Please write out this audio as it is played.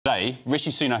Today,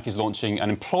 Rishi Sunak is launching an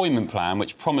employment plan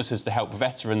which promises to help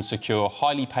veterans secure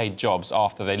highly paid jobs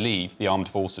after they leave the armed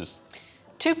forces.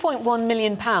 £2.1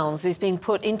 million is being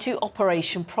put into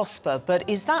Operation Prosper, but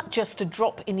is that just a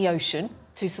drop in the ocean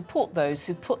to support those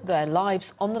who put their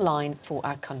lives on the line for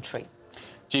our country?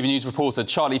 GBNews reporter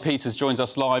Charlie Peters joins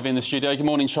us live in the studio. Good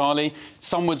morning, Charlie.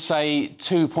 Some would say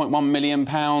 £2.1 million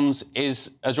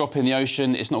is a drop in the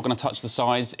ocean. It's not going to touch the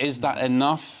sides. Is that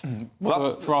enough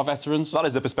for our veterans? That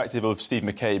is the perspective of Steve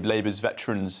McCabe, Labour's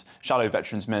shadow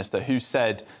veterans minister, who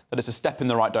said that it's a step in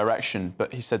the right direction,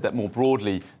 but he said that more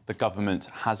broadly, the government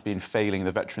has been failing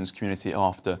the veterans community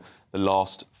after the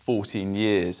last 14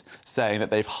 years, saying that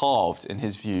they've halved, in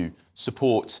his view,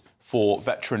 support for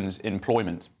veterans'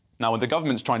 employment. Now, what the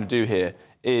government's trying to do here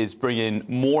is bring in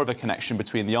more of a connection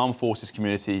between the armed forces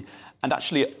community and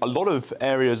actually a lot of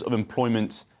areas of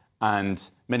employment and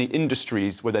many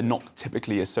industries where they're not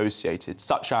typically associated,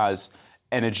 such as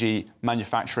energy,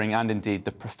 manufacturing and indeed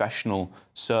the professional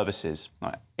services.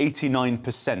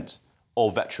 89%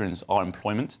 of veterans are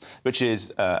employment, which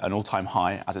is an all-time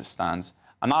high as it stands.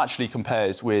 And that actually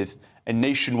compares with a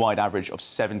nationwide average of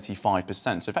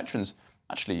 75%. So veterans,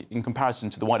 actually, in comparison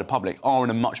to the wider public, are in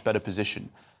a much better position.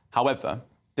 However,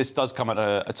 this does come at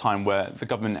a time where the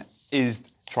government is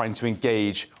trying to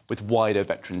engage with wider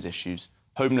veterans' issues.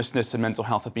 Homelessness and mental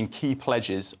health have been key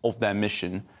pledges of their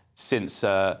mission since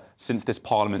this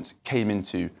Parliament came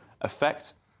into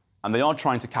effect. And they are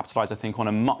trying to capitalise, I think, on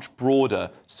a much broader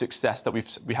success that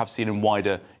we have seen in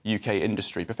wider UK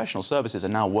industry. Professional services are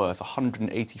now worth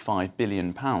 £185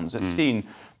 billion. It's seen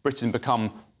Britain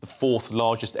become the fourth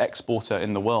largest exporter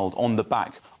in the world on the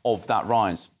back of that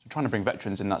rise. So trying to bring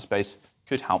veterans in that space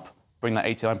could help bring that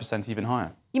 89% even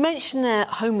higher. You mentioned there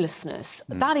homelessness.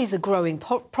 That is a growing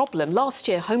problem. Last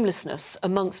year, homelessness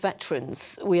amongst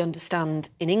veterans, we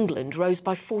understand, in England, rose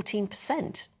by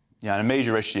 14%. Yeah, and a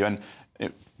major issue. And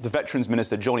the Veterans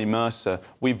Minister, Johnny Mercer,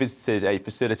 we visited a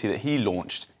facility that he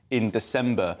launched in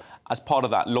December as part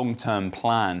of that long-term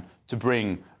plan to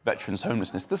bring veterans'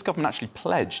 homelessness. This government actually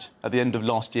pledged at the end of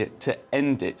last year to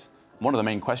end it. One of the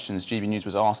main questions GBNews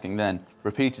was asking then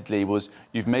repeatedly was,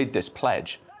 you've made this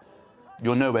pledge,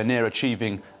 you're nowhere near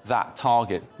achieving that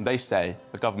target. And they say,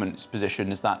 the government's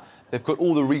position is that they've got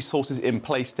all the resources in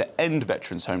place to end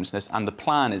veterans' homelessness and the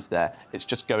plan is there. It's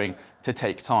just going to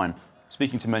take time.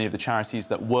 Speaking to many of the charities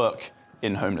that work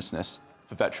in homelessness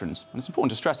for veterans, and it's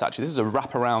important to stress, actually, this is a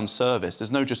wraparound service.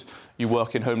 There's no just you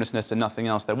work in homelessness and nothing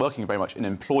else. They're working very much in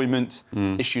employment,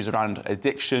 issues around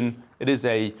addiction. It is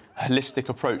a holistic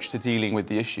approach to dealing with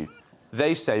the issue.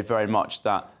 They say very much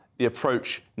that the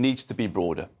approach needs to be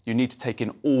broader. You need to take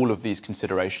in all of these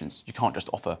considerations. You can't just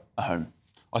offer a home.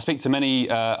 I speak to many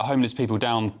homeless people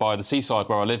down by the seaside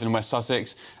where I live in West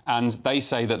Sussex, and they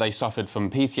say that they suffered from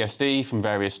PTSD from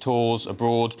various tours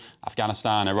abroad,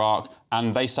 Afghanistan, Iraq,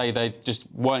 and they say they just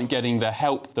weren't getting the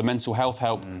help, the mental health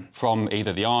help from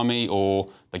either the army or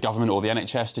the government or the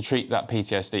NHS to treat that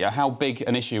PTSD. How big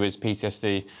an issue is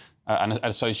PTSD and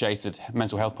associated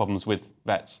mental health problems with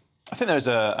vets? I think there's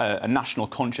a national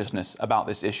consciousness about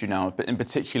this issue now, but in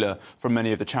particular from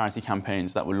many of the charity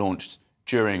campaigns that were launched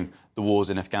during the wars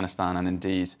in Afghanistan and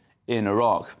indeed in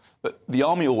Iraq. But the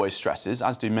army always stresses,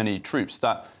 as do many troops,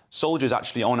 that soldiers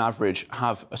actually on average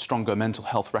have a stronger mental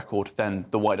health record than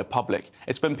the wider public.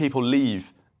 It's when people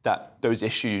leave that those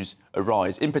issues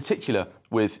arise, in particular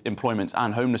with employment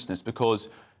and homelessness, because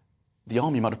the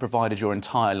army might have provided your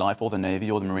entire life, or the Navy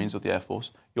or the Marines or the Air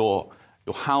Force, your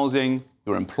housing,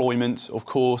 your employment, of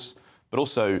course, but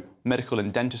also medical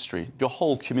and dentistry. Your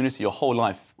whole community, your whole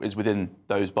life is within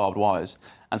those barbed wires.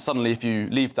 And suddenly, if you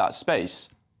leave that space,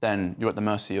 then you're at the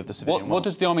mercy of the civilian world. What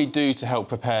does the army do to help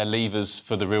prepare leavers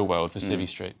for the real world, for Civvy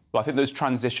Street? Well, I think those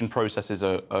transition processes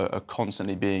are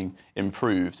constantly being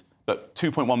improved. But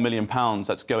 £2.1 million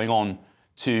that's going on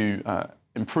to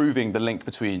improving the link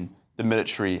between the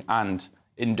military and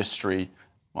industry.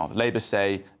 Well, Labour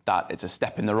say that it's a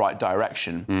step in the right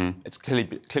direction. It's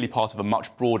clearly part of a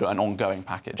much broader and ongoing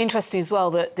package. Interesting as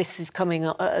well that this is coming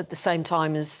at the same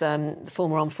time as the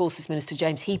former Armed Forces Minister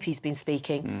James Heapy's been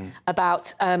speaking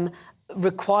about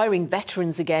requiring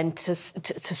veterans again to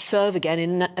serve again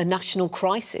in a national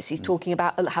crisis. He's talking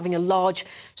about having a large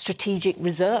strategic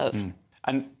reserve.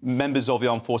 And members of the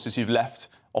armed forces who've left,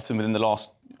 often within the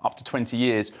last up to 20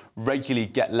 years, regularly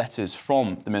get letters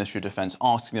from the Ministry of Defence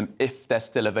asking them if they're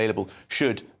still available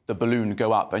should the balloon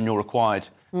go up and you're required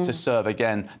to serve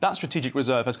again. That strategic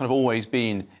reserve has kind of always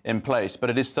been in place, but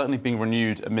it is certainly being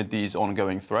renewed amid these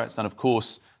ongoing threats. And of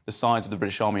course, the size of the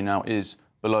British Army now is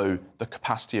below the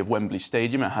capacity of Wembley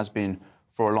Stadium. It has been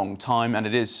for a long time, and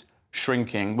it is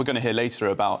shrinking. We're going to hear later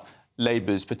about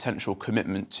Labour's potential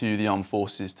commitment to the armed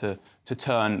forces to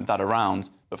turn that around.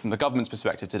 But from the government's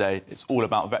perspective today, it's all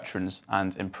about veterans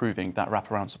and improving that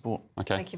wraparound support. OK. Thank you.